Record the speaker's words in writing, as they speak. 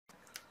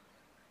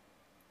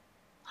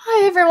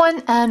Hi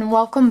everyone, and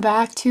welcome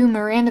back to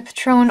Miranda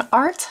Pitrone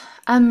Art.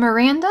 I'm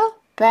Miranda,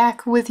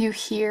 back with you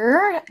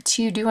here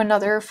to do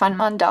another fun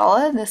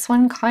mandala. This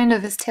one kind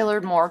of is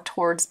tailored more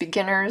towards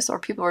beginners or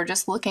people who are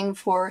just looking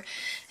for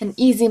an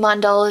easy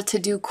mandala to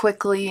do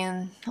quickly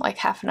in like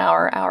half an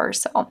hour or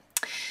so.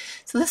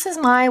 So this is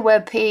my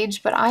web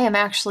page, but I am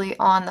actually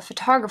on the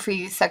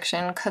photography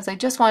section because I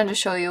just wanted to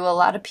show you a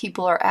lot of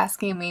people are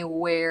asking me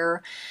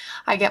where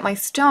I get my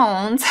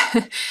stones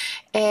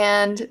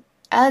and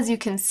as you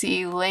can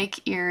see,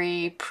 Lake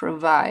Erie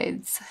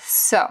provides.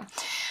 So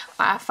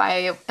if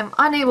I am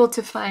unable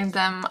to find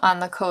them on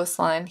the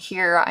coastline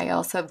here, I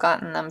also have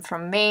gotten them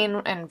from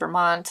Maine and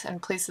Vermont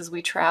and places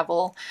we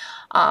travel.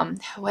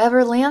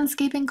 However,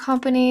 landscaping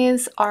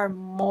companies are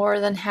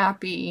more than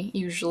happy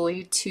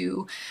usually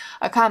to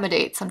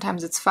accommodate.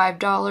 Sometimes it's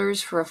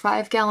 $5 for a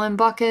 5-gallon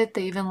bucket.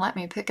 They even let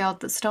me pick out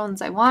the stones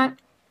I want.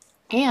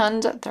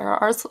 And there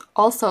are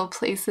also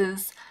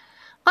places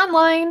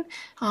online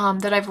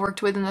that I've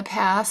worked with in the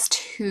past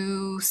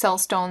who sell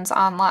stones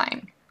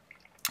online,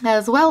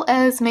 as well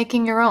as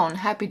making your own.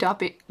 Happy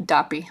Dotting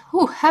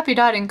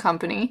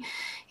Company,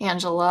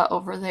 Angela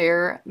over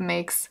there,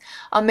 makes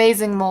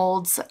amazing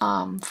molds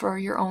for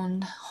your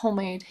own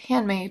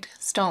handmade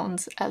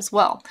stones as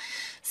well.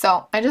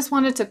 So I just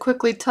wanted to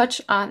quickly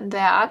touch on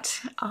that.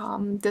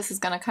 This is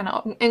going to kind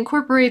of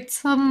incorporate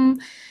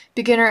some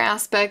beginner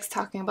aspects,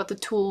 talking about the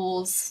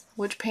tools,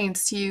 which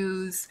paints to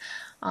use,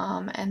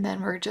 and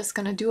then we're just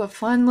going to do a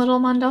fun little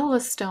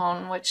mandala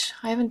stone, which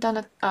I haven't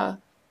done a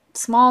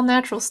small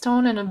natural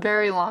stone in a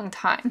very long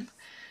time.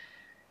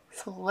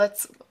 So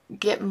let's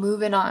get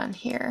moving on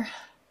here.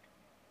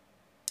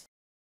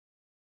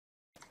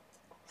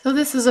 So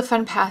this is a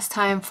fun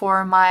pastime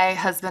for my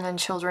husband and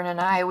children and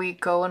I. We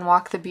go and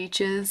walk the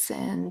beaches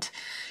and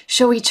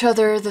show each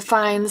other the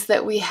finds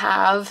that we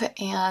have.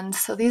 And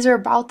so these are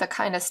about the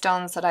kind of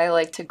stones that I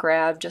like to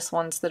grab, just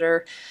ones that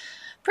are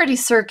pretty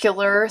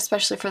circular,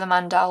 especially for the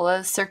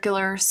mandalas.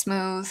 Circular,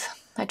 smooth.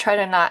 I try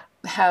to not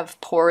have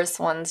porous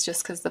ones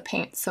just because the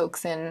paint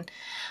soaks in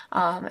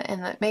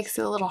and that makes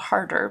it a little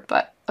harder,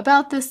 but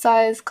about this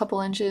size,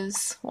 couple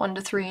inches, 1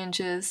 to 3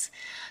 inches.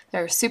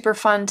 They're super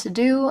fun to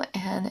do,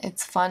 and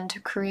it's fun to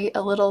create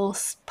a little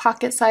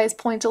pocket-sized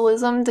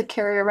pointillism to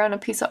carry around a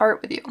piece of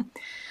art with you.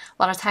 A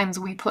lot of times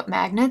we put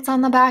magnets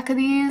on the back of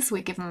these,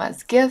 we give them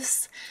as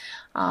gifts.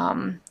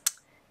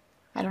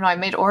 I don't know, I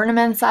made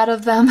ornaments out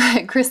of them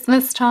at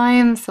Christmas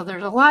time, so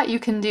there's a lot you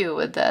can do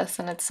with this,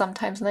 and it's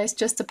sometimes nice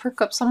just to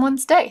perk up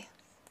someone's day.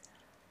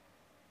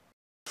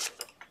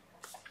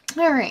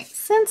 Alright,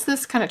 since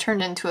this kind of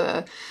turned into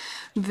a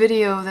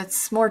video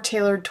that's more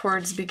tailored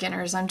towards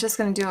beginners, I'm just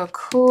going to do a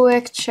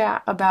quick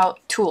chat about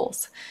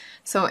tools.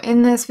 So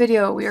in this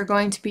video we are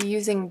going to be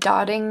using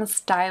dotting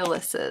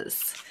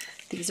styluses.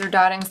 These are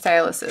dotting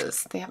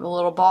styluses. They have a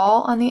little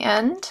ball on the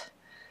end.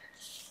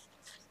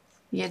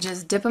 You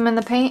just dip them in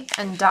the paint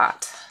and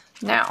dot.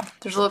 Now,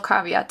 there's a little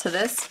caveat to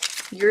this.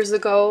 Years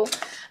ago,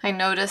 I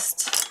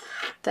noticed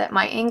that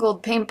my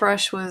angled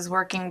paintbrush was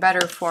working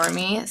better for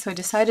me, so I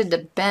decided to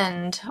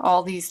bend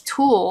all these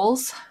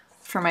tools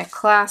for my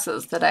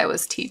classes that I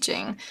was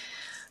teaching.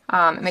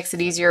 It makes it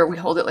easier. We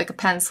hold it like a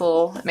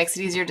pencil. It makes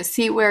it easier to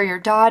see where you're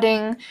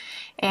dotting,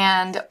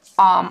 and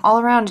all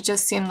around it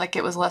just seemed like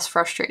it was less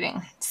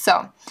frustrating.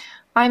 So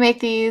I make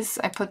these,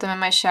 I put them in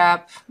my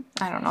shop.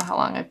 I don't know how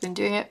long I've been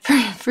doing it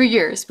for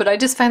years, but I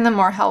just find them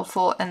more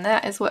helpful, and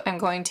that is what I'm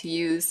going to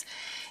use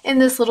in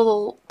this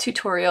little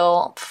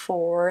tutorial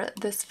for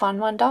this fun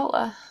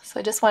mandala. So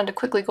I just wanted to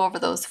quickly go over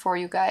those for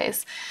you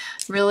guys.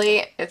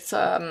 Really, it's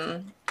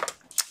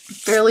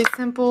fairly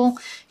simple.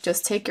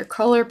 Just take your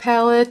color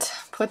palette,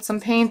 put some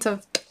paint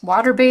of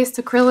water-based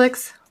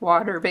acrylics,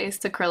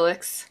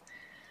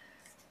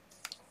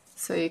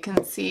 so you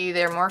can see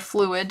they're more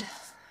fluid.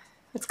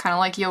 It's kind of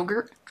like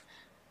yogurt,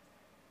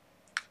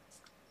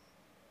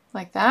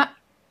 like that.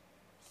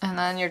 And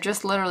then you're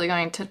just literally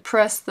going to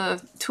press the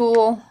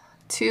tool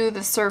to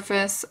the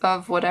surface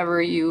of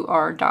whatever you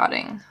are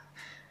dotting.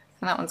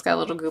 And that one's got a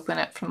little goop in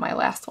it from my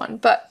last one,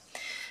 but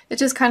it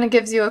just kind of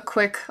gives you a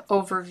quick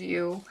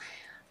overview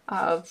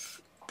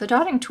of the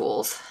dotting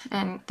tools.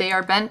 And they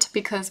are bent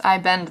because I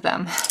bend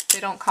them. They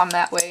don't come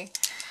that way.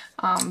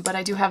 But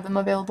I do have them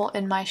available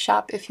in my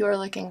shop if you are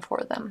looking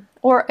for them.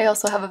 Or I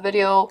also have a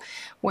video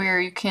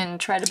where you can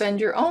try to bend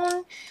your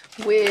own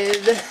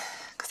with,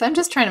 because I'm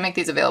just trying to make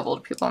these available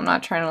to people. I'm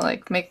not trying to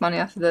like make money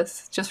off of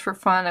this, just for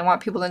fun. I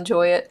want people to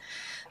enjoy it.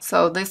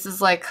 So this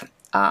is like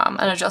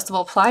an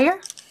adjustable plier,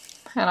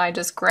 and I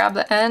just grab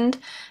the end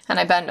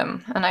and I bend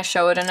them, and I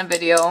show it in a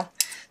video.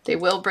 They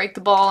will break the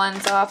ball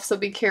ends off, so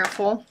be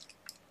careful.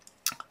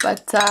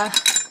 But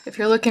if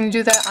you're looking to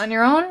do that on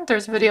your own,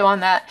 there's a video on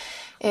that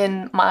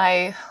in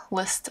my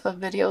list of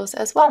videos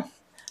as well.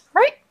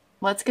 Alright,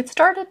 let's get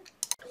started.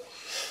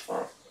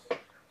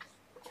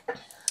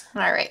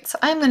 Alright, so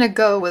I'm going to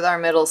go with our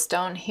middle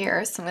stone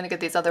here, so I'm going to get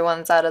these other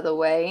ones out of the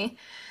way.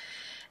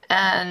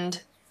 And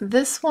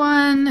this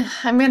one,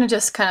 I'm going to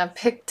just kind of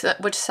pick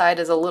which side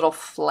is a little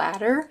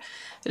flatter.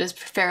 It is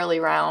fairly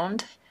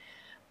round,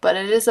 but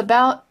it is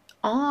about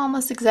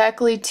almost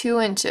exactly 2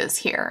 inches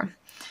here.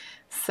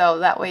 So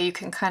that way you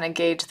can kind of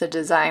gauge the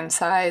design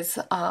size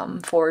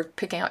for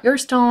picking out your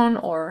stone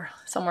or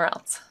somewhere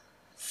else.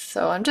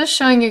 So I'm just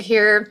showing you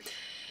here.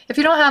 If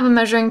you don't have a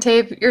measuring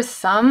tape, your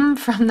thumb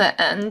from the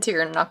end to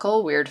your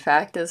knuckle, weird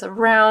fact, is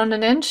around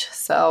 1 inch.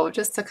 So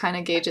just to kind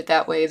of gauge it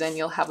that way, then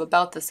you'll have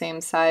about the same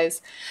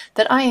size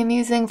that I am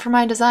using for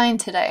my design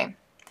today.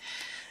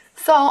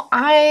 So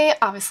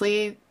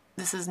obviously,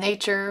 this is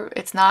nature.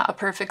 It's not a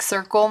perfect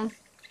circle.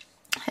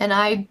 And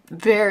I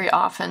very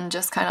often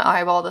just kind of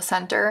eyeball the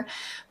center.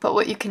 But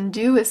what you can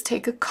do is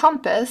take a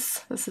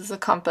compass. This is a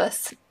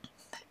compass.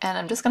 And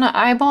I'm just going to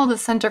eyeball the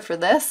center for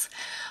this.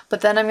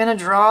 But then I'm going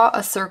to draw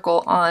a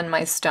circle on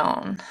my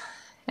stone.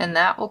 And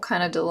that will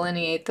kind of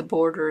delineate the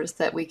borders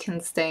that we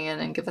can stay in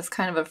and give us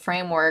kind of a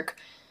framework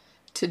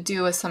to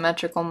do a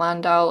symmetrical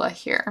mandala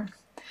here.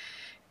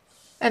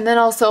 And then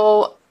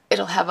also,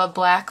 it'll have a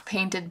black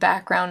painted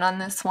background on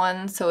this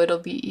one, so it'll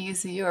be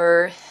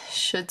easier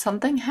should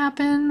something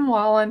happen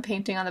while I'm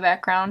painting on the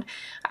background.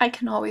 I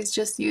can always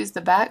just use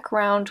the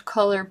background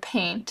color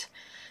paint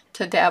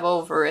to dab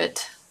over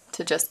it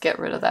to just get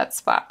rid of that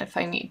spot if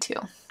I need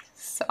to.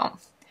 So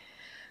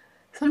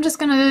I'm just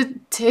gonna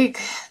take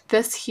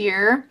this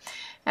here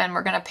and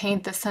we're gonna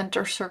paint the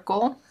center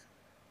circle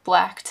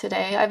black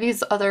today. I've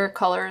used other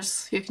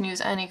colors. You can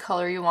use any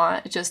color you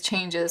want. It just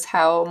changes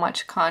how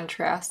much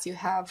contrast you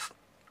have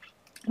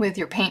with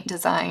your paint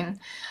design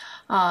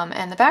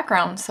and the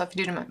background. So if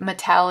you do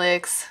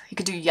metallics, you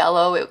could do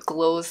yellow. It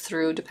glows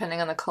through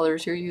depending on the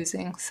colors you're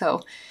using.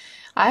 So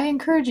I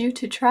encourage you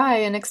to try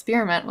and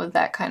experiment with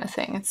that kind of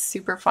thing. It's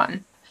super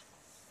fun.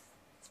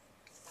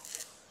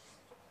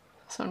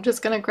 So I'm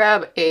just going to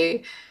grab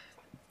a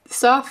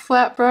soft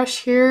flat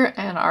brush here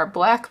and our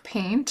black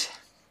paint.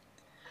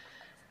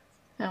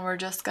 And we're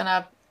just going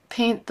to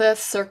paint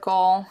this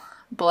circle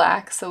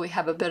black so we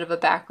have a bit of a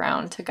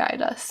background to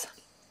guide us.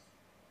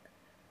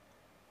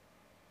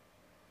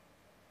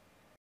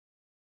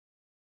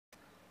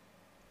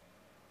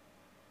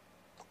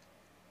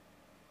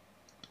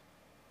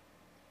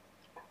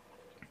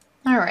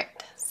 Alright,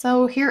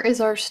 so here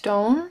is our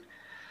stone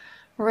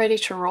ready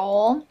to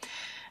roll.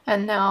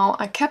 And now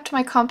I kept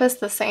my compass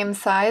the same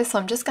size, so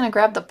I'm just going to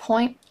grab the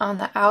point on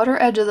the outer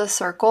edge of the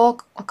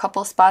circle, a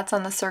couple spots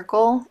on the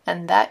circle,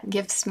 and that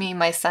gives me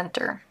my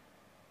center.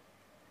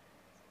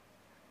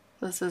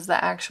 This is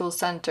the actual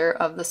center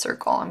of the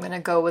circle. I'm going to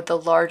go with the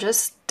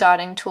largest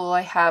dotting tool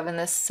I have in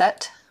this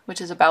set, which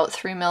is about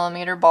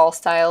 3mm ball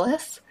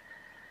stylus.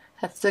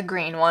 That's the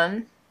green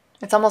one.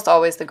 It's almost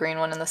always the green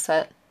one in the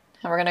set.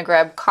 And we're going to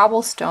grab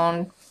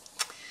Cobblestone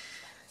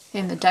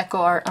in the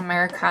Decoart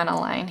Americana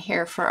line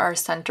here for our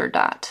center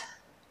dot.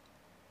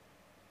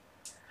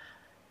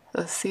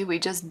 So see, we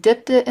just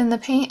dipped it in the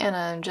paint and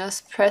I'm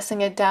just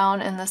pressing it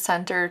down in the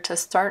center to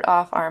start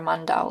off our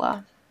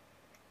mandala.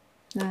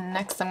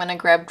 Next I'm going to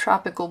grab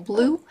Tropical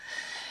Blue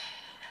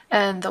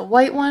and the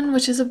white one,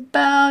 which is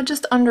about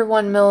just under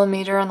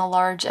 1mm on the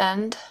large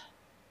end.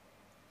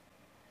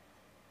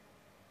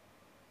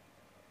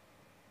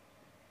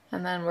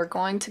 And then we're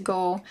going to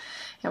go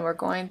and we're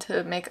going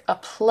to make a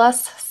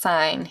plus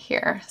sign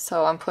here.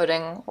 So I'm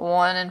putting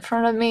one in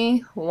front of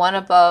me, one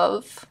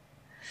above,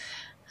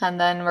 and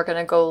then we're going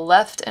to go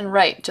left and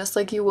right, just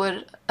like you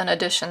would an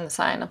addition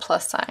sign, a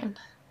plus sign.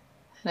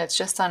 And it's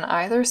just on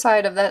either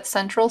side of that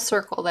central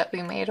circle that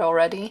we made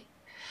already.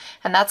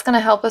 And that's going to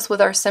help us with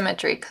our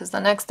symmetry, because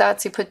the next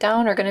dots you put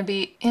down are going to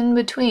be in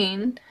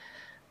between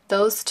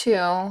those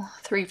two,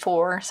 3,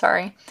 4,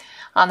 sorry,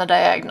 on the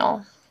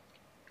diagonal.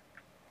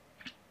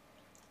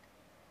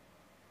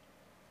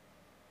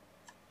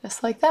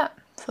 Just like that.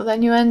 So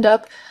then you end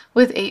up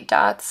with 8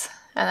 dots,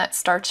 and that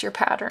starts your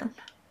pattern.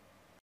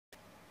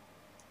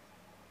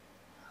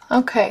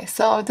 Okay,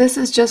 so this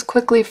is just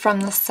quickly from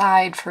the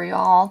side for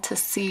y'all to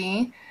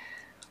see.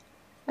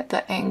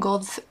 The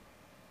angled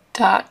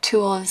dot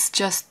tool is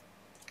just,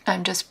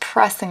 I'm just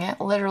pressing it,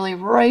 literally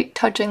right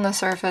touching the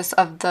surface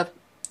of the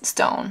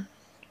stone.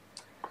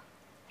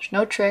 There's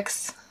no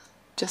tricks,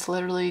 just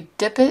literally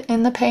dip it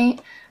in the paint,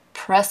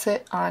 press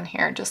it on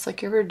here, just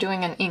like you were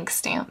doing an ink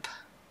stamp.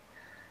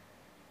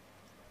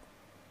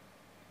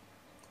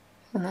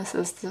 And this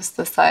is just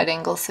the side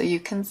angle so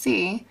you can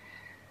see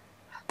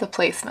the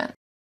placement.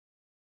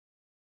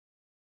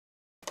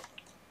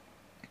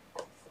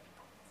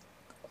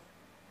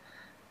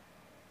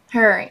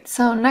 Alright,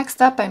 so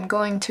next up I'm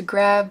going to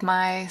grab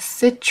my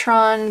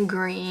Citron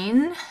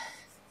Green.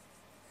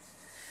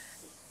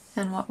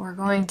 And what we're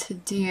going to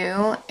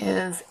do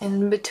is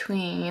in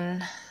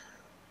between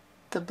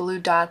the blue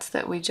dots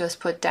that we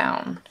just put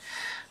down,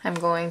 I'm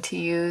going to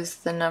use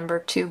the number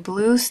 2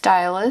 blue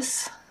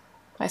stylus.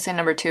 I say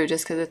number 2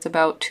 just because it's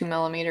about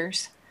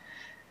 2mm.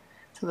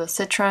 So the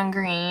Citron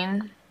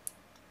Green.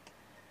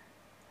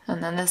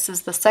 And then this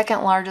is the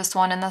second largest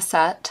one in the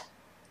set.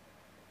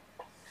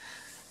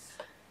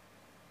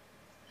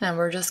 And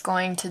we're just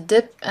going to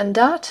dip and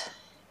dot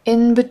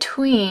in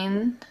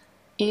between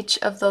each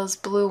of those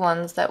blue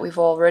ones that we've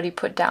already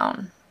put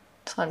down.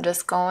 So I'm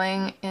just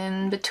going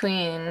in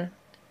between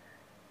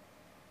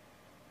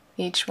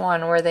each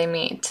one where they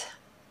meet.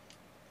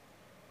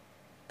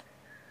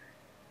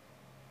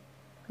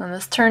 And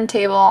this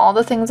turntable, all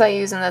the things I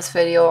use in this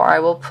video I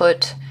will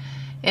put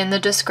in the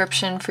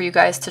description for you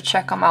guys to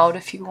check them out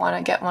if you want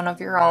to get one of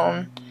your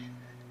own.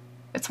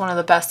 It's one of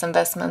the best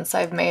investments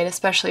I've made,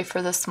 especially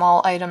for the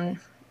small item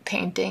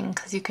painting,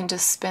 because you can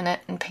just spin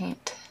it and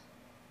paint.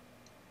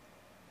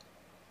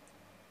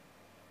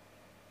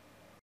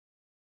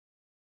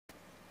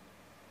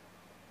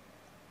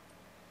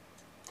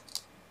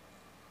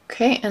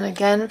 Okay, and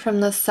again from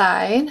the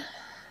side,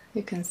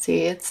 you can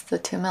see it's the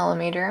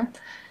 2mm.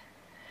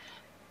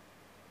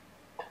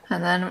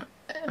 And then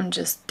I'm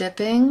just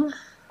dipping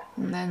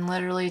and then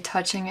literally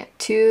touching it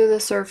to the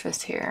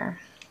surface here.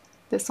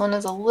 This one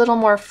is a little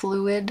more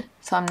fluid,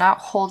 so I'm not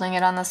holding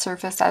it on the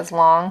surface as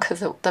long because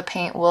the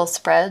paint will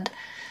spread.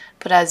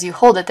 But as you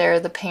hold it there,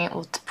 the paint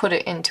will put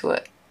it into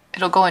it.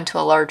 It'll go into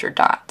a larger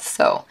dot.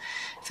 So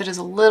if it is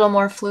a little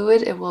more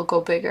fluid, it will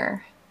go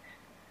bigger.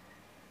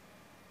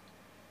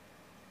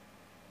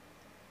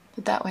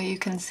 But that way you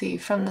can see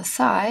from the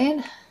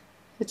side,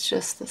 it's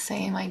just the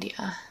same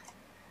idea.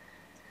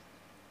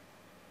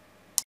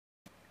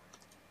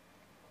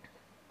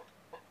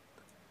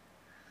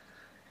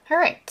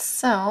 Alright,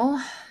 so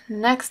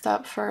next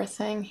up for our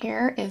thing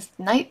here is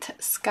Night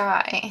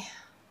Sky.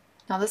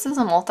 Now this is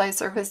a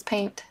multi-surface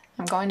paint.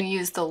 I'm going to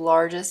use the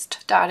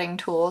largest dotting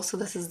tool, so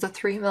this is the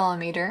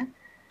 3mm.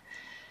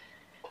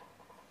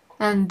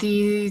 And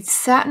the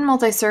satin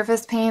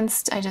multi-surface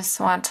paints, I just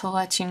want to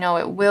let you know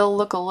it will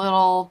look a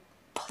little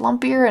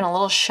plumpier and a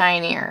little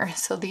shinier.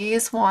 So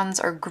these ones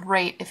are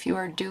great if you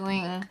are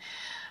doing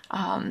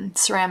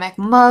ceramic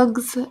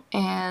mugs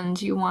and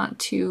you want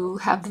to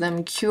have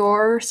them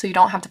cure so you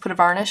don't have to put a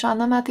varnish on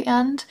them at the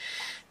end.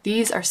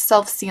 These are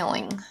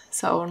self-sealing,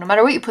 so no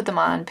matter what you put them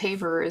on,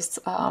 pavers,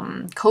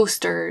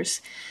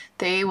 coasters,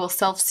 they will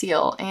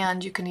self-seal,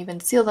 and you can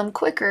even seal them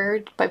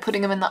quicker by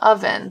putting them in the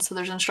oven. So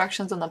there's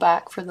instructions on the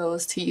back for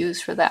those to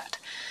use for that.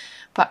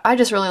 But I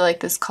just really like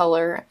this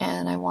color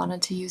and I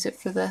wanted to use it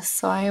for this,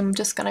 so I am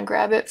just going to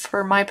grab it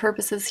for my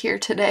purposes here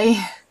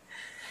today.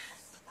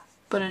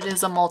 But it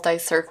is a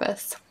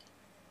multi-surface.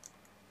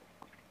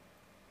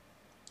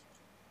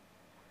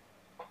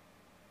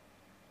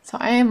 So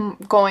I am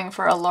going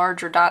for a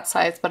larger dot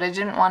size, but I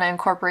didn't want to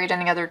incorporate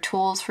any other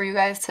tools for you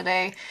guys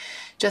today,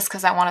 just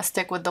because I want to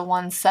stick with the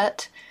one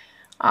set.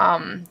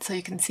 So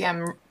you can see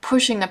I'm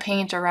pushing the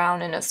paint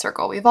around in a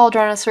circle. We've all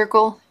drawn a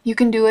circle. You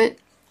can do it,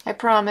 I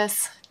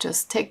promise.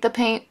 Just take the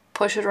paint,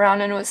 push it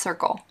around into a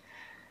circle.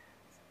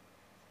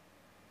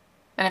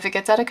 And if it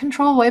gets out of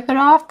control, wipe it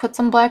off, put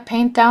some black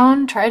paint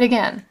down, try it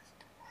again.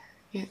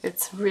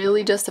 It's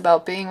really just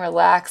about being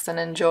relaxed and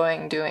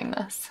enjoying doing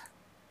this.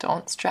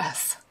 Don't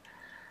stress.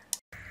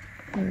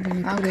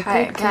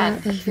 Okay,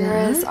 again, here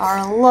is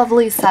our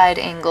lovely side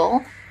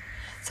angle.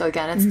 So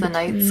again, it's the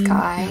night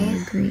sky,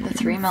 the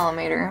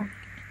 3mm.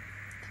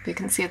 You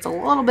can see it's a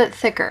little bit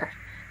thicker.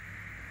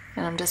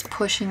 And I'm just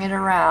pushing it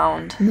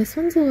around. And this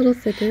one's a little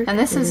thicker. And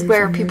this is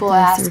where people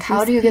ask,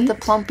 how do you get the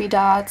plumpy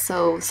dots?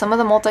 So some of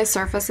the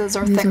multi-surfaces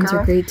are thicker. These ones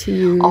are great to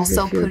use.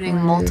 Also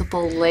putting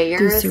multiple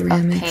layers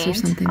of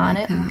paint on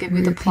it will give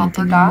you the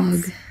plumper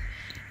dots.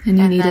 And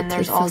then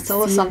there's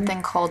also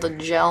something called a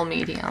gel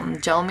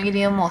medium. Gel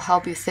medium will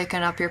help you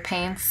thicken up your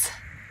paints,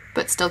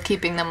 but still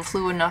keeping them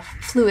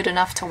fluid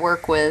enough to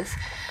work with.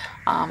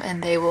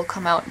 And they will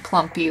come out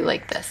plumpy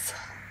like this.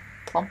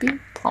 Plumpy?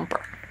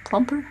 Plumper.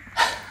 Plumper?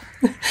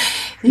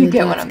 You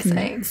get what I'm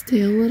saying.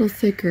 Stay a little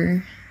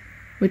thicker,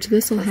 which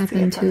this will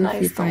happen too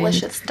if you find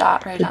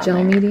the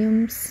gel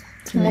mediums.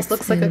 It almost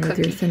looks like a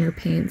cookie. With your thinner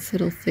paints,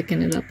 it'll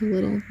thicken it up a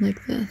little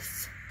like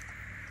this.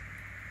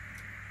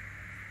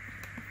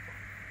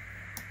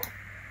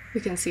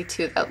 You can see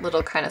too that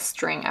little kind of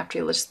string after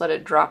you just let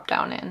it drop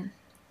down in.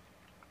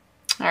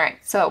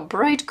 Alright, so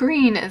bright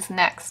green is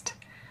next.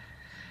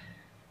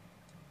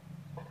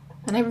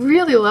 And I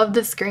really love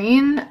this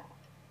green.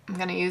 I'm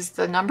going to use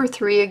the number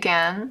 3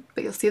 again,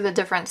 but you'll see the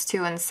difference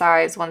too in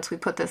size once we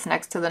put this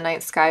next to the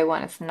night sky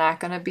one. It's not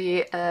going to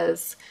be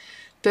as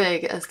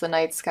big as the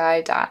night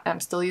sky dot. I'm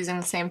still using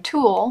the same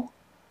tool,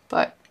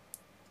 but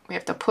we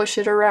have to push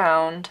it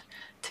around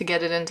to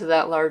get it into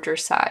that larger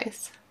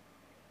size.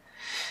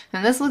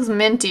 And this looks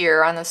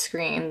mintier on the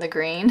screen, the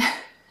green,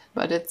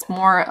 but it's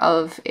more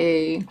of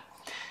a,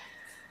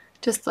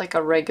 just like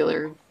a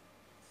regular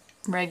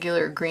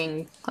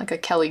green, like a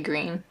Kelly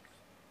green.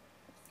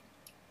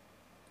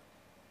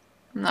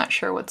 I'm not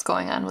sure what's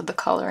going on with the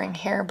coloring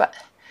here, but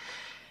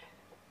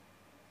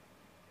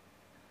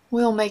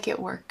we'll make it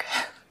work.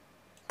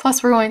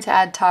 Plus we're going to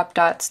add top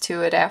dots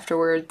to it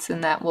afterwards,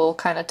 and that will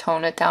kind of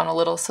tone it down a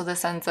little, so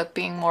this ends up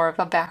being more of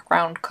a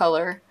background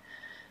color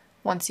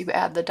once you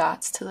add the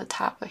dots to the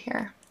top of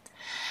here.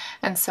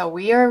 And so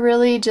we are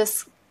really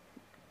just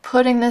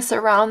putting this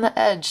around the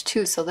edge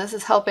too, so this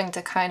is helping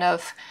to kind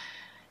of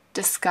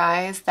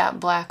disguise that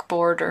black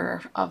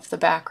border of the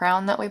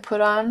background that we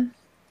put on.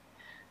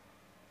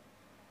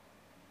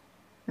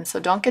 And so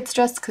don't get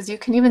stressed, because you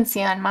can even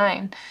see on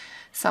mine,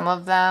 some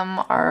of them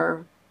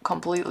are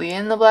completely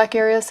in the black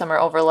area, some are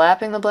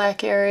overlapping the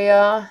black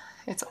area.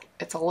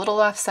 It's a little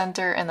off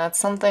center, and that's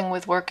something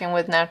with working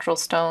with natural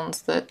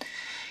stones that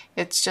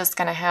it's just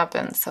gonna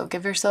happen. So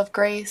give yourself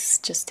grace,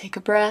 just take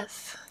a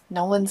breath.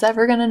 No one's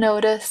ever gonna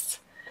notice.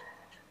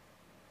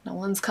 No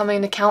one's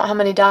coming to count how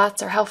many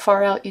dots or how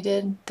far out you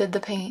did the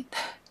paint.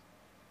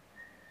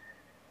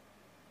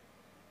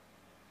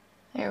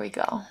 There we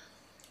go.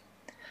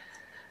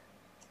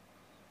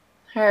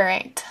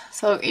 Alright,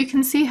 so you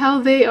can see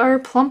how they are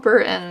plumper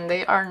and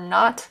they are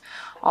not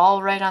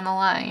all right on the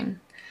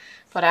line.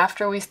 But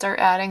after we start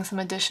adding some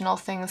additional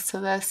things to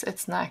this,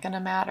 it's not going to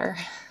matter.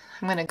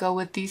 I'm going to go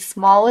with the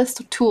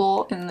smallest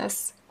tool in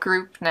this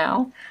group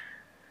now.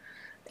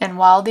 And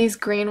while these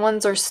green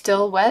ones are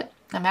still wet,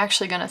 I'm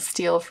actually going to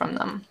steal from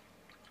them.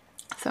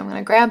 So I'm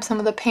going to grab some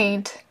of the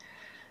paint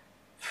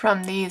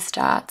from these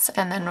dots,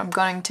 and then I'm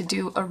going to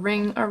do a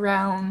ring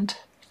around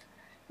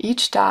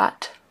each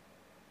dot.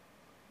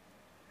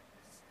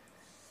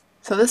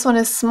 So this one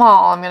is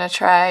small. I'm going to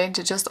try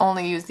to just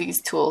only use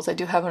these tools. I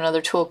do have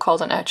another tool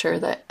called an etcher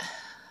that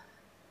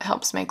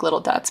helps make little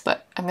dots,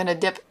 but I'm going to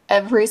dip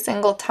every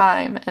single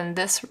time, and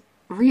this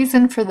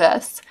reason for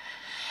this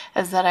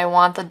is that I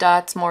want the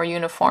dots more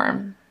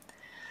uniform.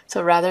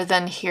 So rather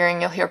than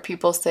you'll hear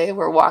people say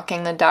we're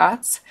walking the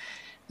dots,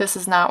 this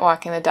is not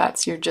walking the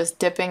dots. You're just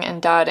dipping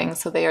and dotting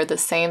so they are the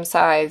same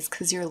size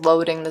because you're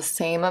loading the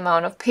same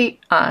amount of paint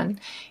on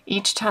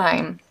each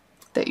time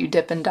that you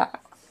dip and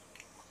dot.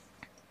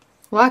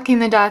 Walking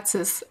the dots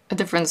is a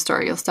different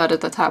story. You'll start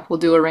at the top. We'll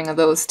do a ring of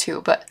those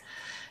too, but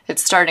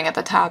it's starting at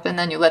the top, and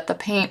then you let the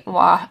paint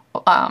walk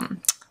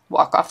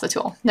off the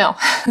tool. No,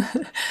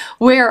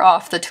 wear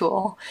off the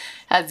tool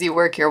as you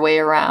work your way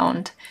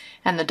around,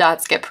 and the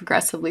dots get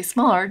progressively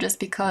smaller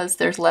just because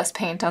there's less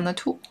paint on the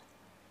tool.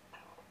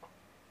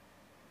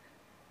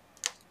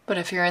 But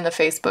if you're in the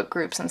Facebook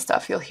groups and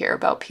stuff, you'll hear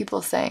about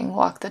people saying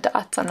walk the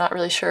dots. I'm not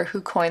really sure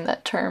who coined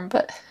that term,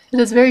 but it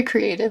is very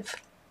creative.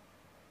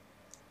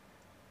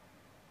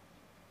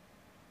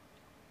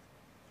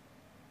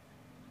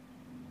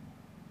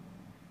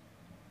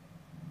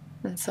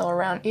 And so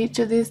around each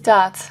of these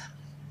dots,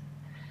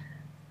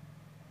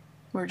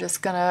 we're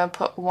just gonna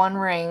put one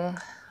ring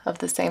of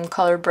the same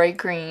color, bright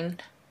green,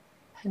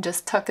 and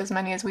just tuck as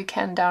many as we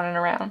can down and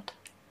around.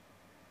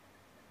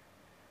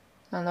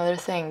 Another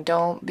thing,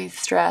 don't be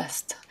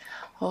stressed.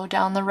 Oh,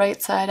 down the right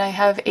side I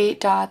have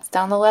 8 dots,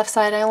 down the left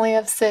side I only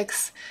have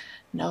 6.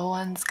 No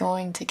one's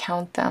going to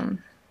count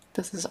them.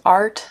 This is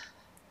art.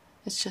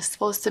 It's just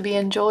supposed to be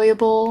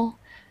enjoyable.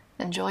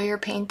 Enjoy your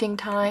painting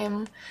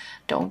time.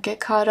 Don't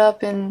get caught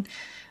up in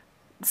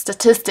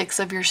statistics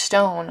of your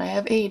stone. I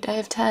have 8, I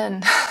have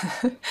 10.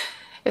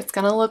 It's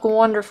gonna look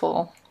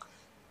wonderful.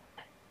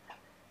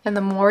 And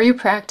the more you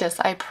practice,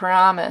 I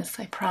promise,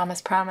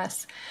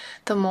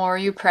 the more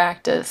you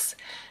practice,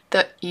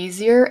 the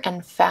easier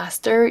and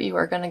faster you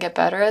are gonna get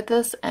better at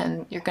this,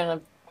 and you're gonna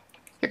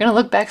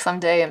look back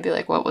someday and be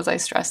like, what was I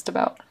stressed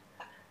about?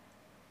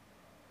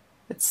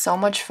 It's so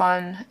much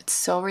fun, it's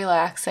so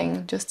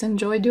relaxing, just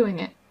enjoy doing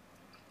it.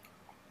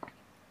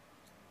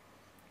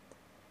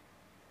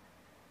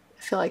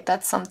 I feel like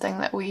that's something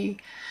that we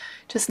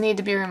just need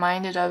to be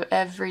reminded of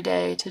every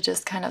day, to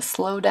just kind of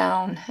slow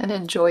down and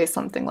enjoy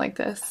something like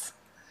this.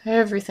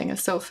 Everything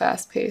is so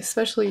fast-paced,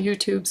 especially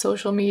YouTube,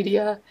 social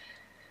media.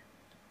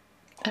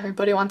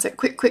 Everybody wants it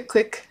quick, quick,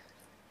 quick.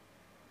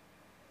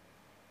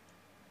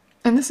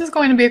 And this is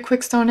going to be a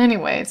quick stone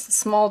anyway. It's a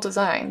small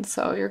design,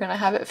 so you're going to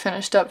have it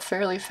finished up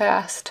fairly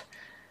fast.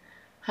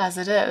 As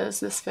it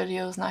is, this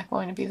video is not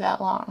going to be that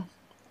long.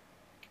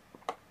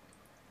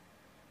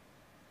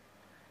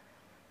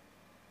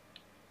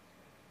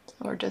 So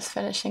we're just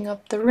finishing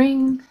up the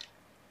ring.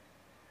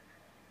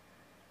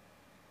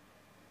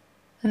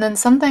 And then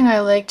something I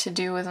like to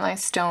do with my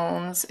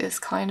stones is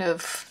kind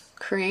of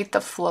create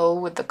the flow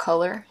with the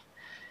color.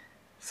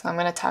 So I'm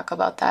going to talk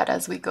about that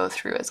as we go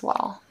through as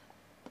well.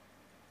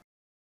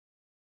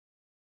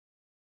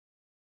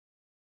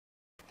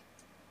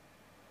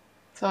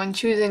 So in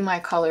choosing my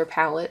color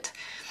palette,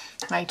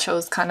 I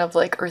chose kind of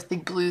like earthy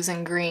blues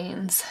and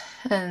greens.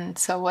 And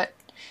so what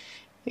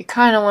you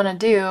kind of want to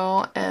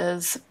do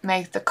is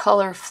make the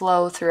color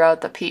flow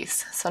throughout the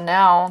piece. So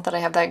now that I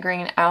have that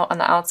green out on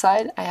the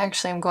outside, I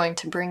actually am going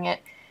to bring it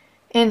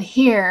in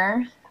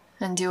here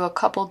and do a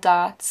couple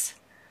dots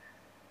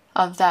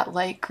of that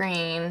light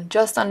green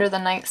just under the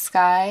night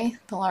sky,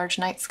 the large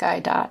night sky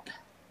dot.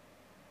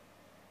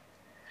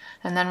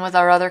 And then with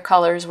our other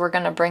colors, we're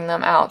going to bring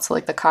them out. So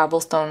like the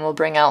cobblestone we'll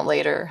bring out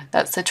later.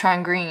 That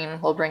citron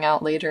green we'll bring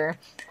out later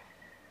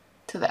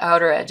to the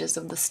outer edges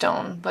of the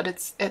stone.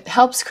 But it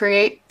helps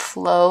create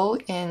flow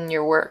in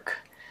your work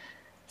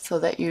so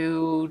that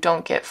you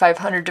don't get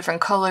 500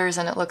 different colors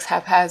and it looks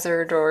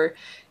haphazard or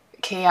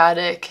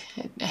chaotic.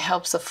 It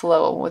helps a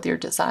flow with your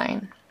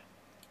design.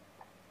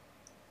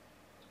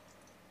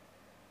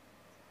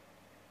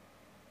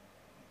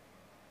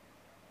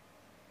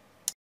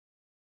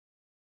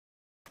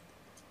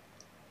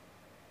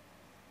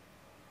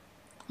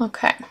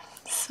 Okay,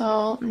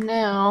 so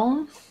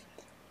now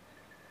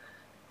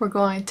we're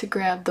going to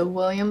grab the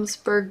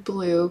Williamsburg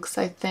blue because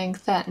I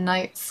think that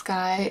night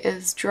sky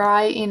is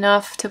dry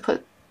enough to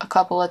put a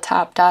couple of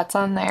top dots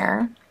on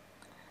there.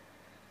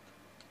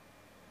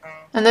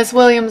 And this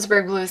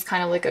Williamsburg blue is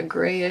kind of like a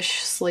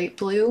grayish slate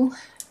blue.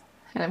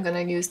 And I'm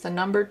going to use the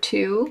number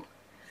 2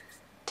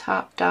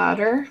 top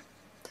dotter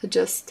to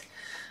just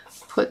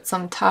put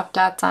some top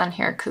dots on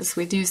here because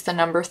we'd use the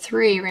number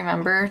 3,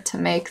 remember, to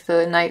make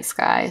the night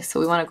sky. So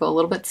we want to go a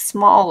little bit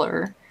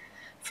smaller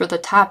for the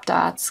top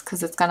dots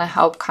because it's going to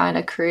help kind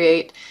of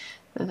create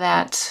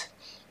that,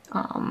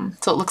 so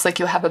it looks like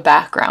you have a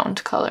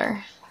background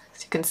color.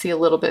 So you can see a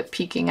little bit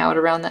peeking out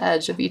around the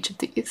edge of each of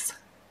these.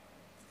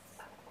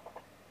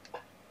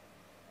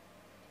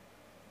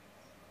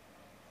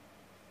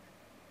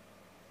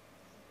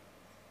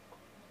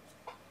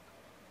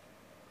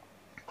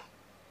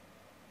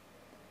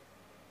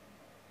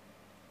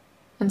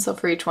 And so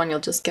for each one, you'll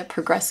just get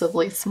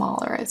progressively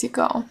smaller as you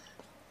go.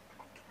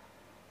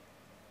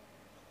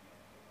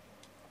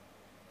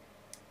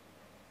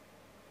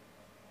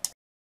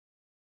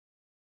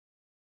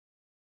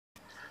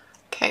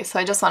 Okay, so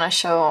I just want to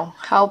show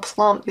how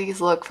plump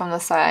these look from the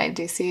side.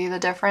 Do you see the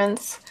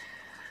difference?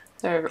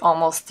 They're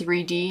almost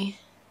 3D,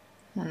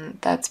 and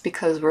that's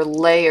because we're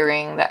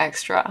layering the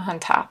extra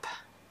on top.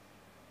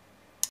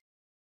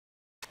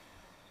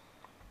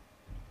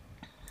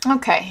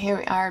 Okay, here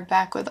we are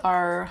back with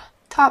our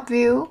top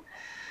view.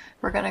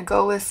 We're going to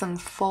go with some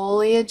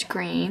foliage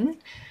green.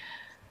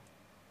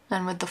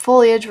 And with the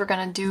foliage, we're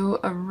going to do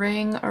a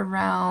ring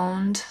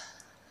around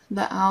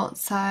the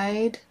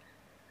outside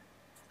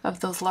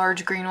of those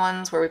large green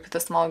ones where we put the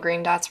small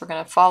green dots. We're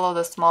going to follow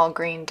the small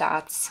green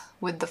dots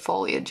with the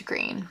foliage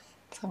green.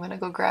 So I'm going to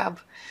go grab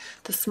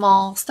the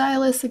small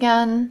stylus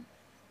again.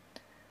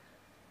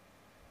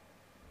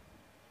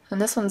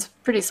 And this one's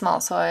pretty small,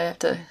 so I have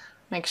to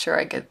make sure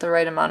I get the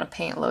right amount of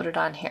paint loaded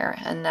on here.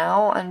 And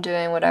now I'm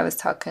doing what I was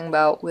talking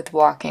about with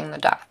walking the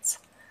dots.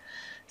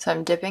 So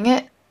I'm dipping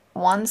it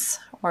once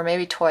or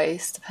maybe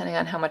twice, depending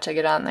on how much I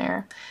get on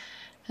there.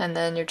 And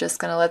then you're just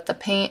going to let the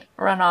paint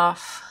run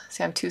off.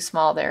 See, I'm too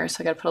small there,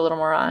 so I got to put a little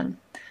more on.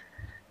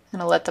 I'm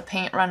going to let the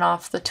paint run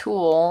off the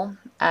tool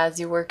as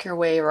you work your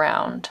way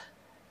around.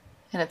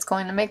 And it's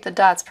going to make the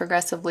dots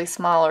progressively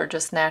smaller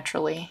just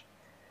naturally.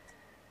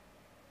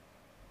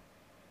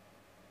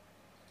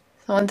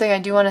 So one thing I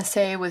do want to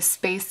say with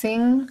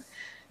spacing,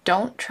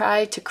 don't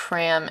try to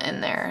cram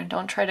in there.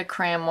 Don't try to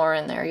cram more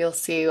in there. You'll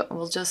see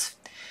we'll just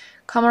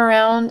come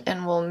around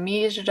and we'll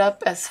meet it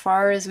up as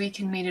far as we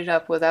can meet it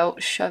up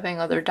without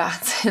shoving other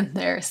dots in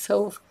there.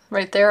 So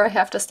right there I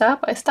have to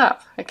stop, I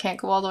stop. I can't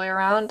go all the way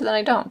around, then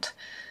I don't.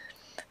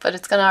 But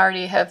it's going to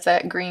already have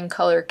that green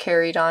color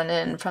carried on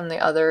in from the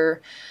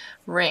other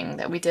ring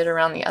that we did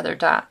around the other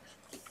dot.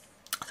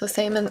 So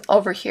same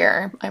over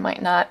here. I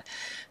might not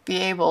be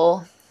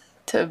able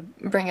to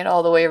bring it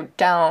all the way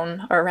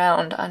down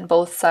around on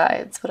both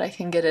sides, but I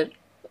can get it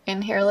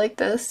in here like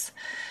this,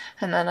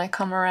 and then I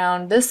come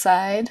around this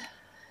side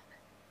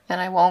and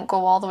I won't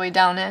go all the way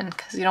down in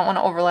because you don't want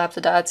to overlap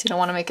the dots, you don't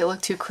want to make it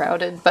look too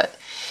crowded, but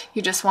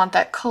you just want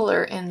that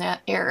color in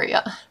that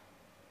area.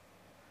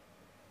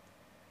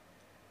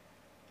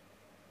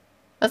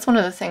 That's one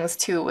of the things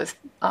too with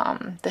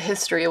the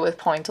history with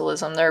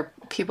pointillism. There are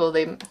people,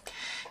 they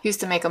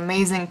used to make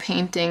amazing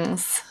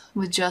paintings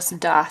with just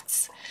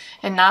dots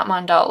and not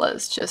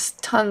mandalas,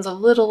 just tons of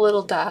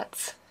little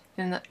dots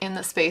in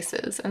the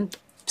spaces, and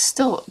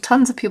still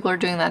tons of people are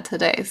doing that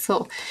today.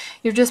 So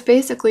you're just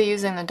basically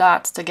using the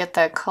dots to get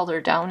that color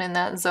down in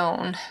that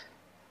zone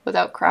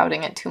without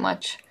crowding it too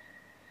much,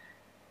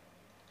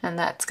 and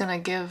that's going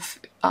to give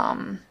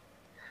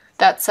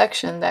that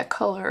section that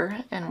color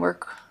and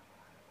work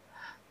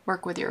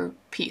with your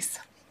piece.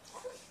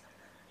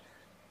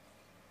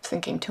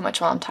 Thinking too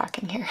much while I'm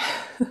talking here.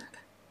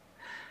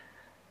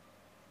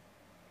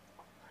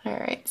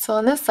 Alright, so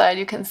on this side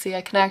you can see I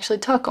can actually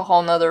tuck a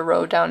whole nother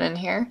row down in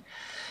here,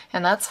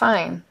 and that's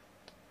fine.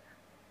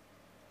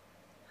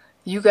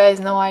 You guys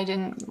know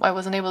I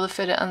wasn't able to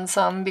fit it on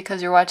some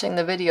because you're watching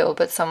the video,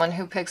 but someone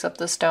who picks up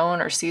the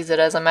stone or sees it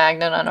as a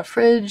magnet on a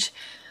fridge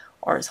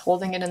or is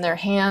holding it in their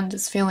hand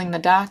is feeling the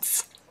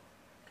dots.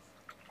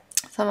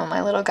 Some of my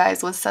little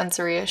guys with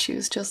sensory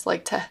issues just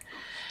like to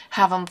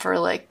have them for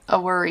like a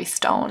worry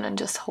stone and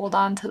just hold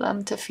on to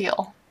them to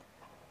feel.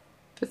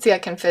 But see, I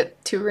can fit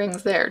 2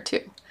 rings there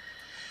too.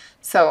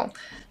 So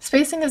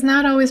spacing is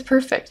not always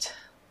perfect.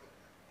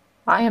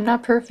 I am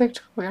not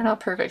perfect. We're not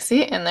perfect.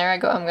 See, and there I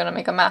go. I'm going to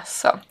make a mess.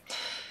 So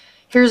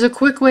here's a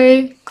quick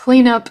way,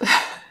 clean up.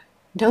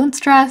 Don't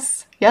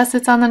stress. Yes,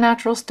 it's on the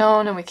natural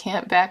stone and we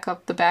can't back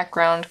up the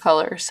background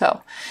color.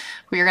 So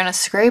we're going to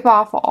scrape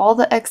off all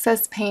the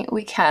excess paint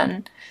we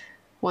can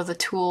with a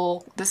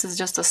tool. This is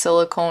just a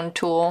silicone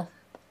tool.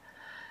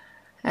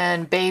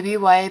 And baby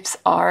wipes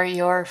are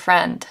your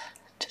friend.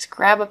 Just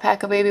grab a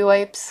pack of baby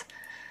wipes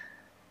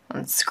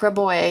and scrub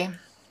away.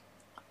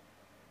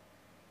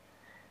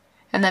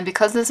 And then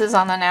because this is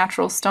on the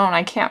natural stone,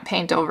 I can't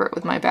paint over it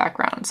with my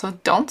background. So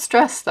don't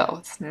stress though,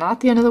 it's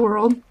not the end of the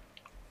world.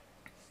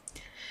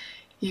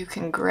 you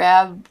can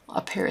grab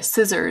a pair of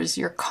scissors,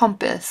 your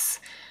compass.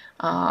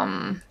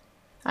 I'm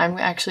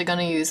actually going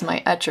to use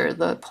my etcher.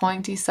 The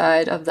pointy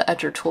side of the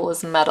etcher tool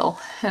is metal,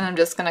 and I'm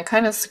just going to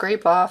kind of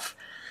scrape off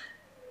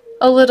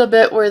a little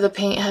bit where the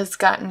paint has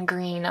gotten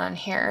green on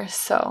here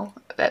so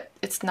that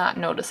it's not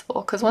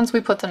noticeable, because once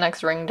we put the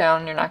next ring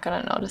down, you're not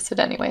going to notice it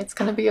anyway. It's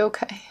going to be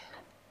okay.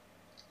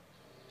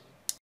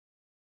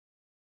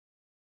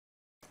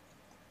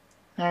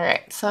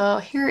 Alright, so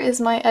here is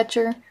my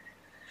etcher,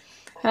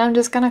 and I'm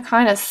just going to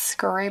kind of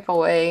scrape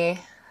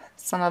away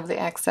some of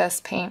the excess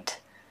paint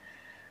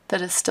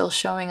that is still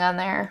showing on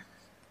there.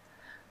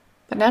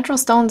 But natural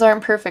stones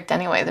aren't perfect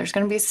anyway. There's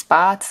going to be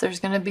spots, there's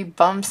going to be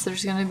bumps,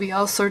 there's going to be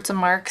all sorts of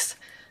marks.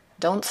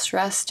 Don't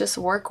stress, just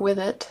work with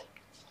it.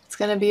 It's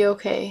going to be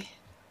okay.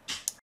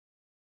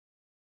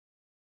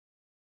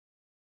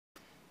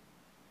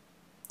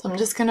 So I'm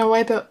just going to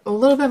wipe it a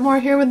little bit more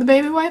here with the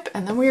baby wipe,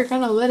 and then we are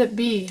going to let it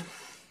be.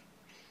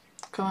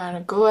 Go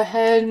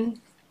ahead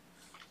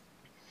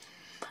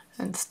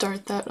and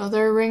start that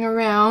other ring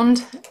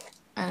around,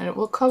 and it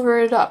will cover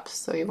it up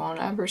so you won't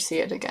ever see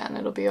it again.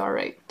 It'll be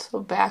alright.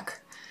 So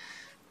back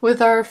with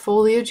our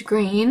foliage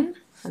green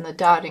and the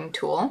dotting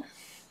tool.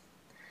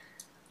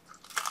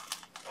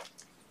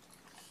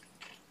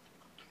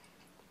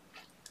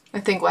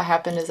 I think what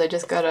happened is I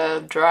just got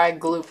a dry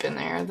gloop in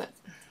there that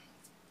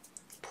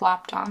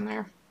plopped on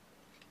there.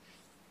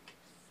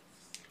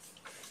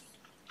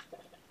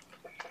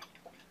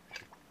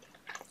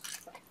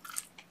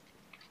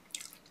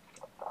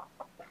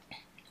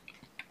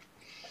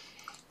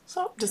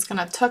 So I'm just going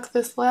to tuck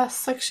this last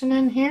section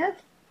in here.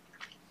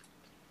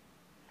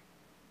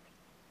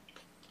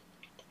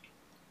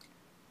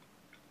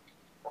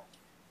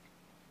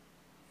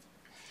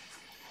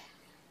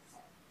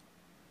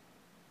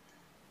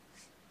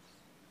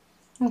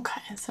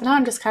 Okay, so now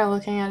I'm just kind of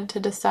looking at it to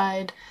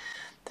decide.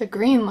 The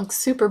green looks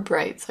super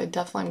bright, so I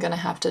definitely am going to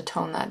have to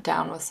tone that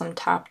down with some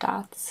top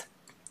dots.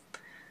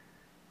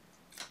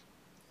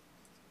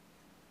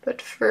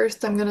 But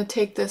first I'm going to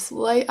take this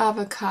light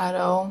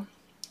avocado,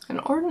 and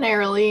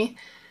ordinarily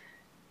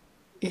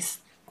you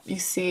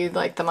see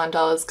like the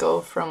mandalas go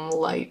from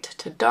light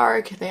to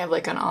dark. They have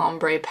like an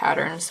ombre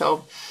pattern,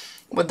 so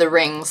with the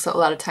rings a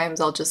lot of times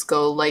I'll just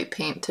go light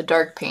paint to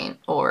dark paint,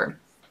 or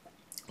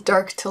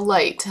dark to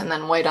light and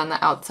then white on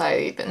the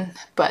outside even.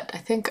 But I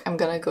think I'm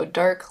gonna go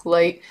dark,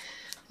 light,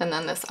 and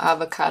then this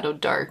avocado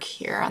dark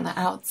here on the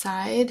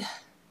outside.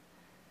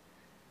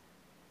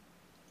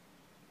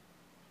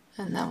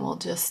 And then we'll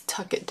just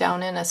tuck it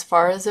down in as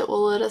far as it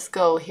will let us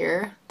go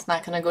here. It's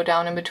not gonna go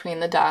down in between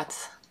the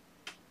dots.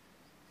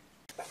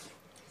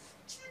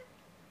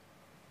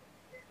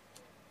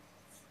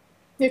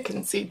 You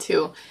can see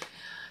too,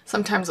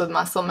 sometimes with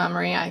muscle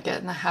memory I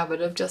get in the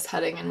habit of just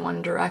heading in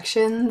one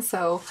direction,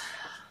 so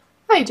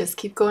I just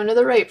keep going to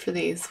the right for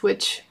these,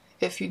 which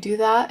if you do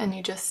that and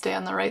you just stay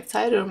on the right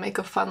side, it'll make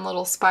a fun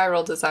little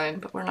spiral design,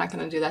 but we're not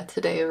going to do that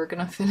today. We're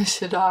going to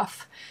finish it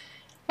off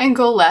and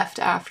go left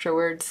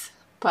afterwards.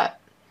 But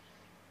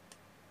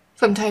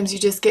sometimes you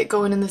just get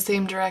going in the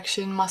same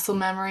direction, muscle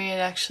memory,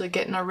 and actually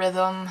get in a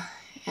rhythm,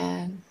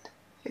 and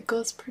it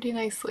goes pretty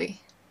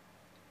nicely.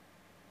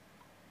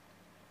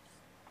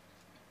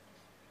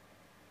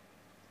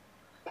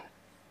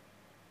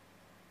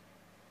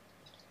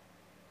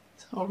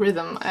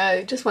 Rhythm.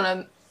 I just want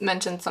to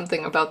mention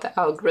something about the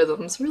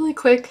algorithms really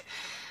quick.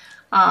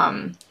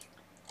 I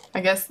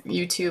guess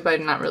YouTube,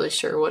 I'm not really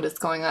sure what is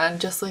going on.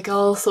 Just like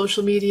all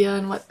social media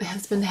and what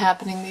has been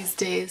happening these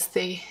days,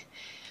 they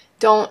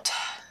don't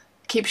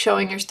keep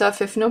showing your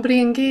stuff if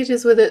nobody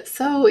engages with it.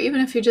 So even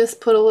if you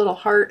just put a little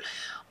heart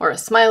or a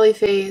smiley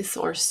face,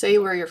 or say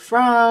where you're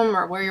from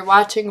or where you're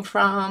watching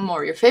from,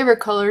 or your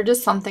favorite color,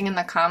 just something in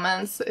the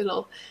comments,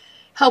 it'll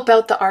help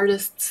out the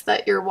artists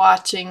that you're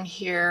watching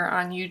here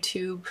on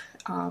YouTube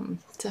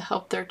to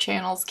help their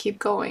channels keep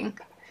going.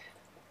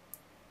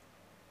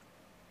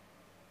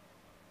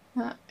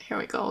 Here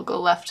we go, we'll go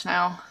left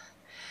now.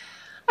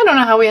 I don't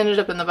know how we ended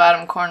up in the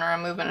bottom corner.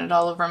 I'm moving it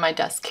all over my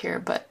desk here,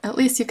 but at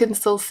least you can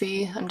still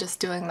see I'm just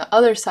doing the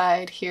other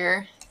side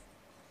here.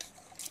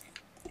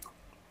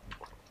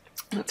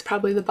 It's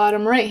probably the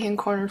bottom right hand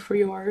corner for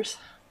yours.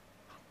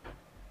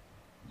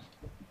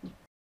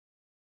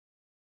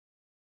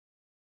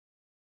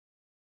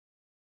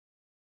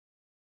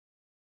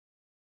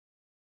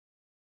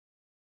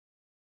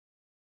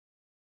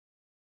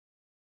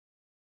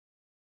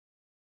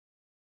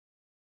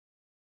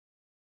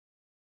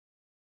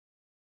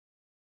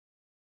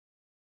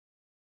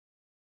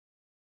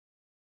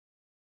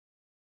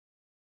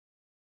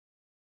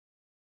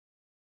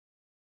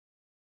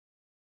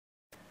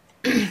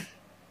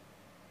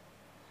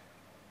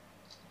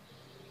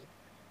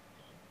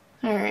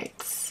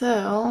 Alright,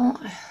 so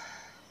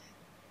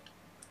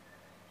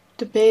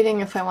debating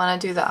if I want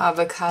to do the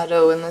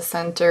avocado in the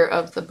center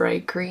of the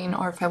bright green,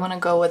 or if I want to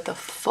go with the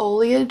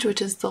foliage,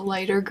 which is the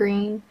lighter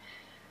green.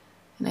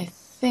 And I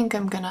think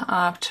I'm gonna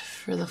opt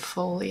for the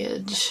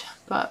foliage,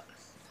 but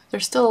they're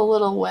still a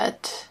little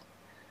wet.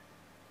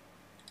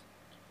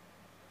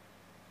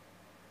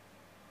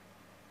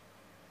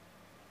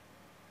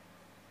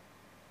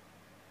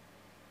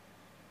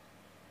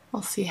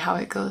 We'll see how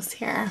it goes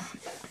here.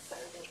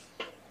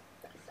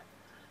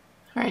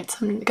 Alright,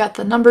 so I've got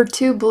the number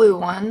 2 blue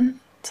one,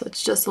 so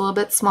it's just a little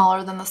bit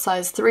smaller than the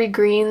size 3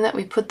 green that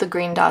we put the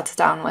green dots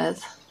down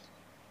with.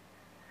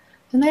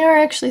 And they are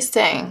actually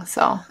staying,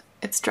 so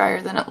it's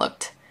drier than it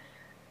looked.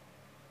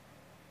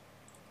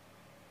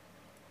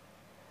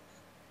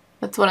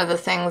 That's one of the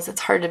things,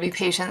 it's hard to be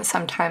patient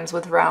sometimes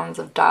with rounds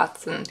of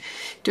dots and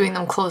doing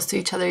them close to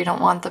each other. You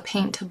don't want the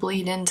paint to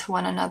bleed into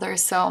one another,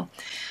 so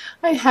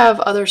I have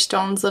other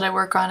stones that I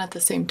work on at the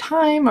same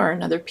time, or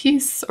another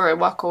piece, or I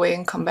walk away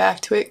and come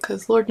back to it,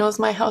 because Lord knows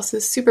my house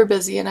is super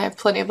busy and I have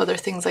plenty of other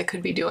things I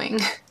could be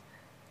doing.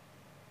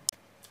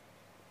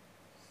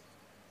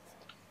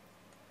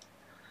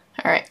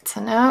 Alright,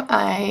 so now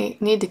I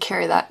need to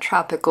carry that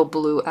tropical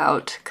blue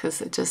out,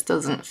 because it just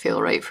doesn't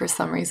feel right for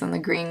some reason. The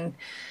green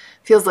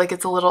feels like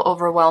it's a little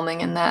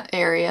overwhelming in that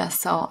area,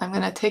 so I'm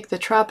going to take the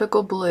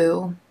tropical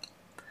blue,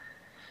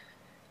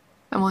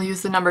 and we'll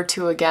use the number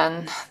 2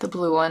 again, the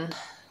blue one,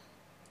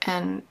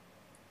 and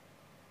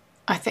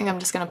I think I'm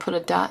just going to put a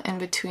dot in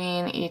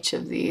between each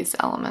of these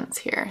elements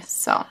here.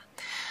 So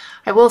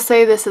I will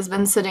say this has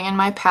been sitting in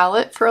my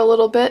palette for a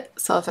little bit,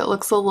 so if it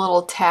looks a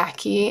little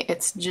tacky,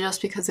 it's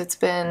just because it's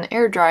been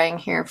air drying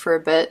here for a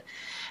bit,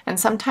 and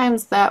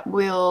sometimes that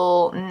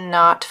will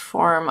not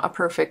form a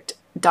perfect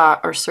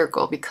dot or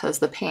circle because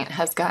the paint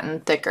has gotten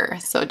thicker.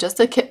 So just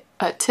a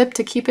tip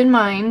to keep in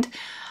mind,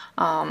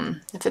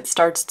 if it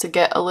starts to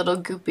get a little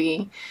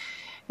goopy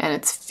and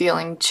it's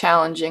feeling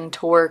challenging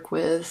to work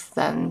with,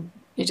 then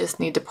you just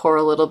need to pour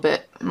a little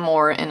bit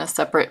more in a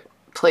separate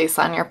place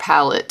on your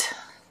palette.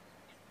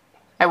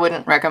 I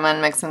wouldn't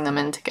recommend mixing them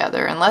in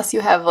together unless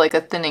you have like a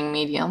thinning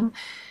medium,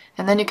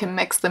 and then you can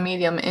mix the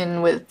medium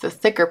in with the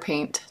thicker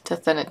paint to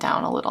thin it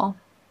down a little.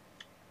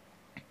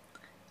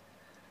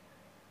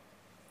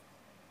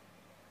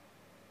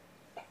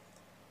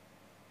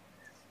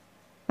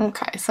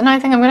 Okay, so now I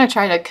think I'm going to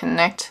try to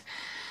connect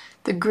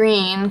the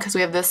green, because we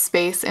have this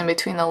space in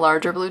between the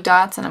larger blue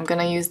dots, and I'm going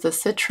to use the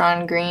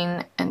citron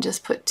green and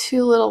just put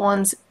 2 little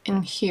ones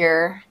in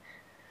here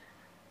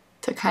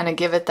to kind of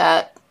give it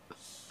that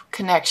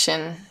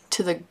connection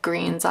to the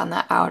greens on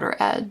the outer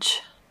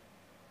edge.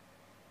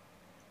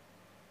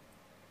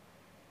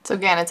 So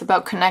again, it's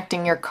about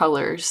connecting your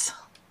colors.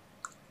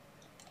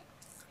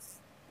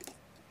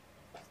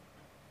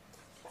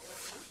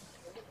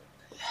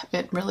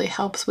 It really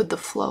helps with the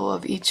flow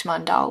of each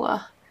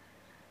mandala.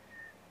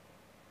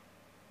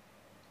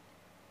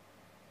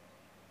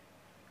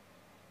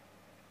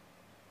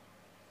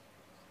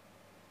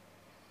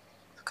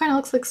 It kind of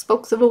looks like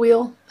spokes of a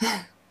wheel. So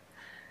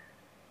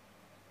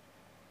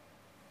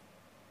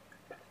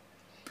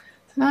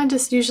now I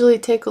just usually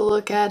take a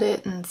look at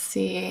it and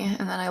see,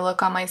 and then I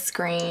look on my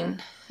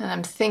screen and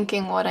I'm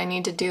thinking what I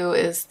need to do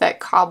is that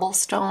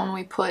cobblestone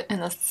we put in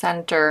the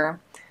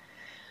center.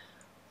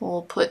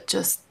 We'll put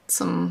just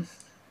some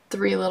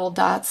 3 little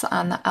dots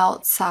on the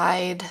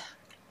outside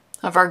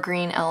of our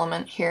green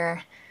element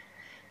here,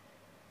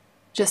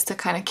 just to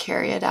kind of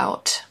carry it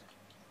out.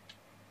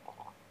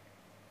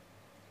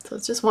 So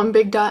it's just 1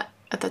 big dot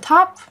at the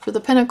top for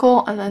the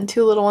pinnacle, and then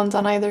 2 little ones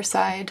on either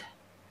side.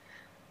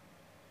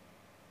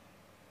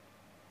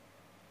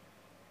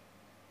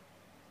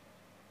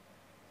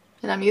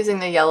 And I'm using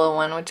the yellow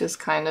one, which is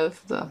kind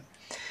of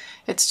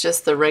it's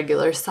just the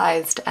regular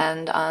sized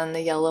end on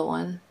the yellow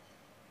one.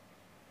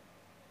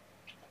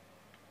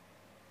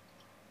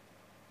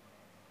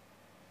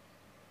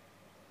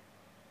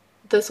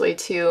 This way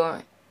too,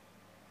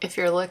 if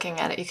you're looking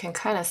at it, you can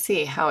kind of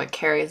see how it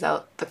carries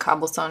out the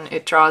cobblestone.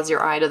 It draws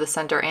your eye to the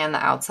center and the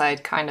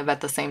outside kind of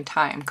at the same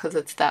time, because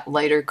it's that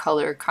lighter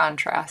color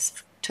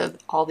contrast to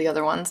all the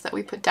other ones that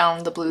we put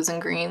down, the blues and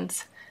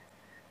greens.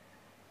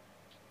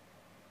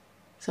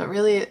 So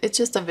really, it's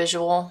just a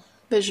visual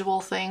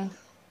thing.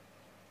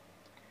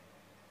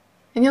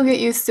 And you'll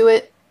get used to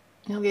it.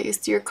 You'll get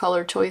used to your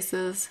color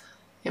choices.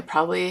 You'll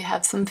probably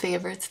have some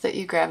favorites that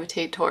you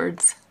gravitate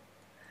towards.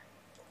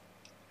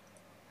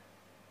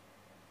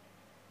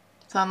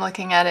 So I'm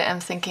looking at it, I'm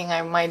thinking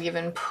I might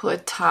even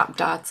put top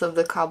dots of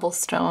the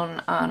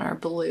cobblestone on our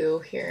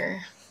blue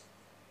here.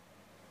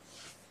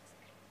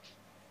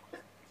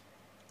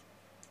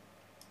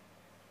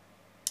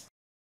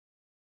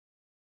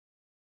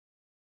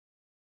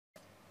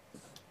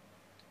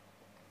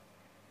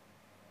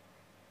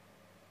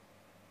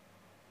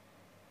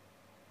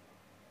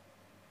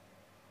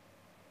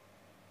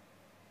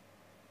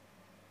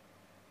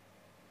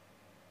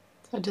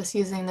 So just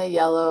using the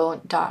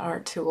yellow dot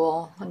art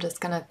tool, I'm just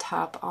going to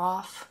top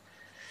off,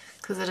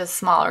 because it is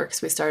smaller,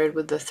 because we started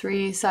with the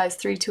size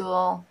 3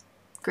 tool,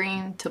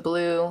 green to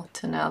blue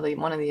to now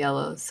one of the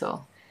yellows.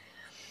 So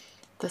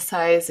the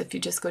size, if you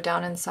just go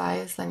down in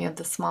size, then you have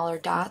the smaller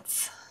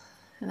dots,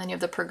 and then you have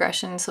the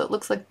progression, so it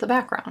looks like the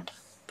background.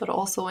 But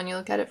also when you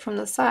look at it from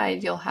the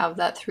side, you'll have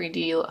that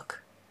 3D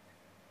look.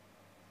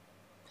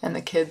 And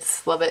the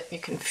kids love it. You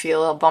can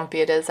feel how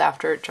bumpy it is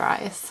after it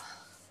dries.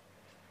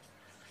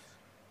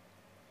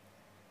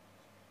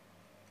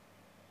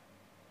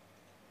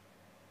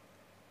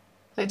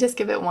 I just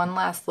give it one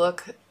last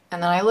look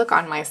and then I look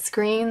on my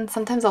screen.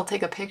 Sometimes I'll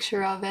take a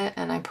picture of it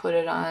and I put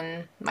it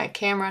on my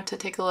camera to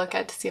take a look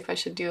at to see if I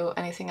should do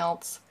anything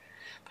else.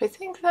 But I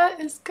think that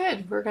is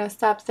good. We're going to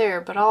stop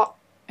there, but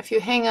if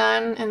you hang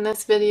on in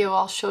this video,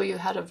 I'll show you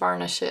how to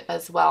varnish it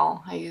as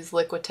well. I use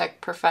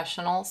Liquitech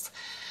Professionals.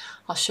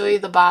 I'll show you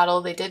the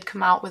bottle. They did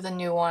come out with a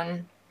new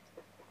one.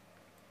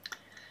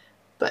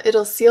 But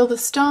it'll seal the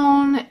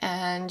stone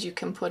and you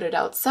can put it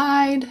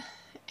outside,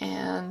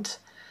 and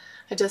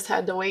I just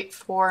had to wait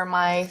for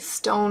my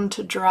stone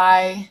to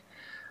dry.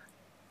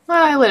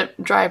 Well, I let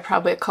it dry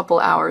probably a couple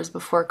hours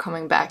before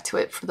coming back to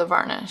it for the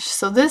varnish.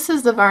 So this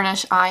is the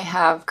varnish I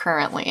have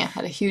currently. I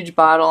had a huge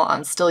bottle.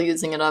 I'm still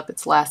using it up.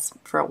 It's lasts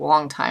for a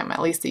long time,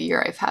 at least a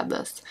year I've had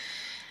this.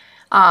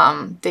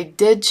 They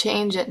did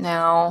change it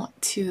now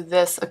to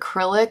this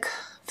acrylic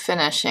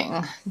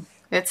finishing.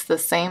 It's the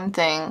same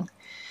thing.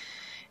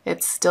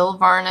 It's still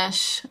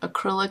varnish,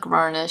 acrylic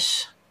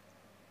varnish.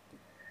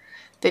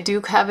 They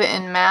do have it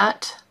in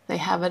matte. They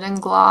have it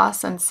in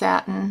gloss and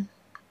satin.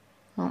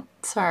 Oh,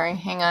 sorry,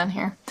 hang on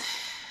here.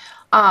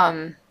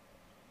 But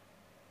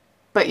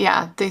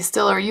yeah, they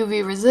still are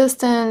UV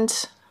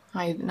resistant.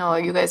 I know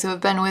you guys who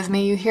have been with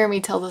me, you hear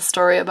me tell the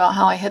story about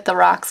how I hit the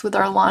rocks with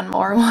our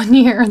lawnmower one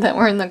year that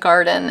were in the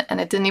garden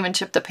and it didn't even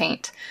chip the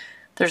paint.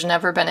 There's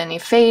never been any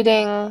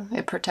fading.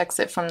 It protects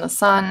it from the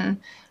sun.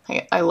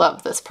 I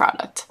love this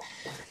product.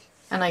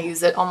 And I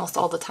use it almost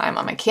all the time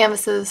on my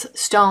canvases,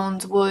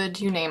 stones, wood,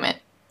 you name it.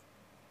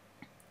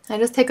 I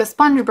just take a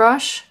sponge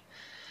brush,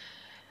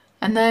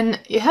 and then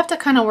you have to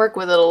kind of work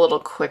with it a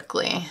little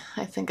quickly.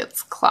 I think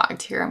it's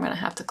clogged here. I'm going to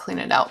have to clean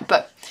it out.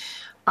 But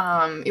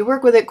you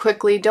work with it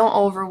quickly. Don't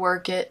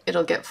overwork it.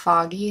 It'll get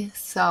foggy.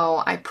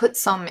 So I put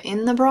some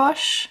in the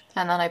brush,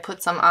 and then I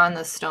put some on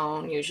the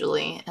stone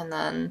usually, and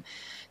then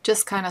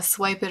just kind of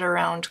swipe it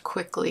around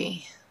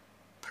quickly.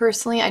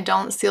 Personally, I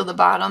don't seal the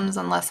bottoms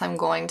unless I'm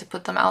going to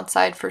put them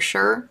outside for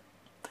sure,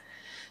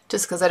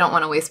 just because I don't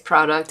want to waste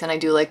product, and I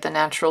do like the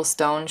natural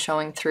stone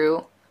showing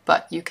through.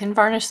 But you can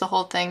varnish the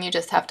whole thing, you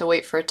just have to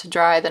wait for it to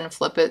dry, then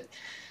flip it,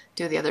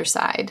 do the other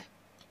side.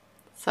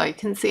 So you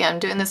can see I'm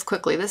doing this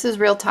quickly. This is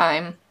real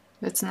time.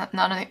 It's not,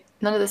 none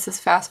of this is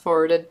fast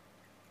forwarded.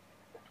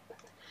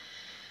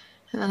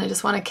 And then I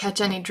just want to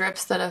catch any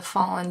drips that have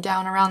fallen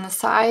down around the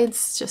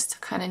sides, just to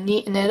kind of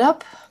neaten it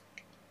up.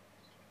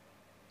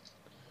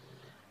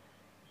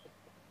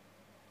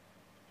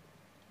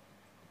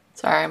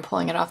 Sorry, I'm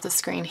pulling it off the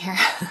screen here.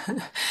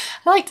 I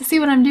like to see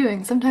what I'm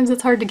doing. Sometimes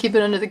it's hard to keep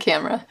it under the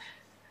camera,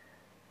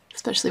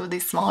 especially with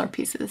these smaller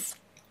pieces.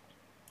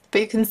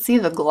 But you can see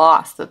the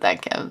gloss that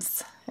that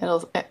gives.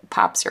 It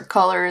pops your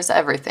colors,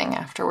 everything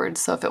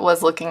afterwards. So if it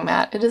was looking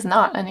matte, it is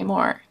not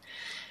anymore.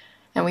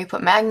 And we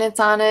put magnets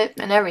on it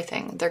and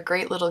everything. They're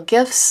great little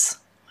gifts.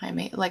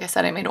 Like I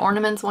said, I made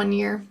ornaments one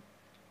year.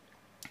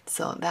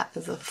 So that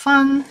is a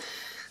fun,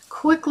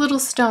 quick little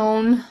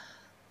stone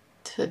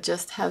to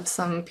just have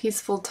some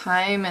peaceful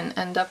time and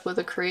end up with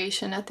a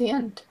creation at the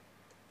end.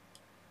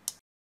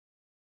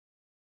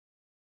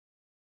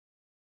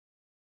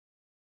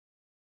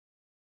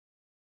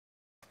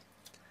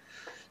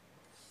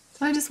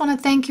 So I just want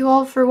to thank you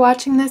all for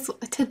watching this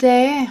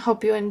today. I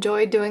hope you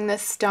enjoyed doing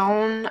this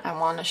stone. I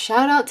want to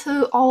shout out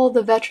to all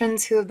the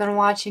veterans who have been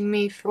watching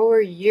me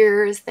for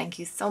years. Thank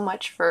you so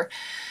much for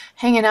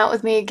hanging out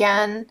with me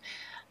again.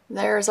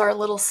 There's our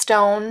little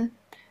stone.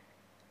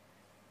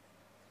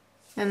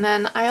 And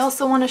then I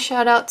also want to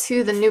shout out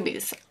to the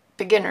newbies,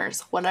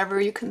 beginners, whatever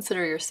you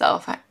consider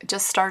yourself,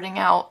 just starting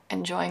out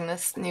enjoying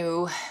this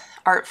new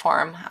art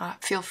form.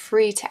 Feel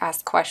free to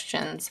ask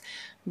questions.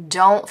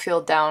 Don't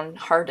feel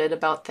downhearted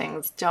about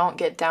things. Don't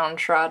get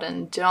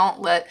downtrodden. Don't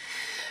let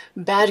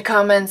bad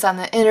comments on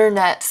the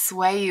internet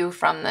sway you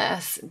from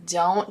this.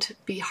 Don't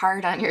be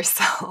hard on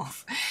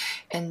yourself.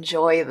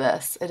 Enjoy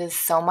this. It is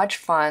so much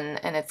fun,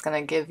 and it's going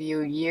to give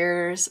you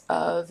years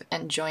of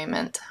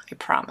enjoyment, I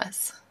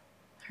promise.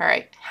 All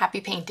right,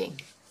 happy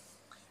painting.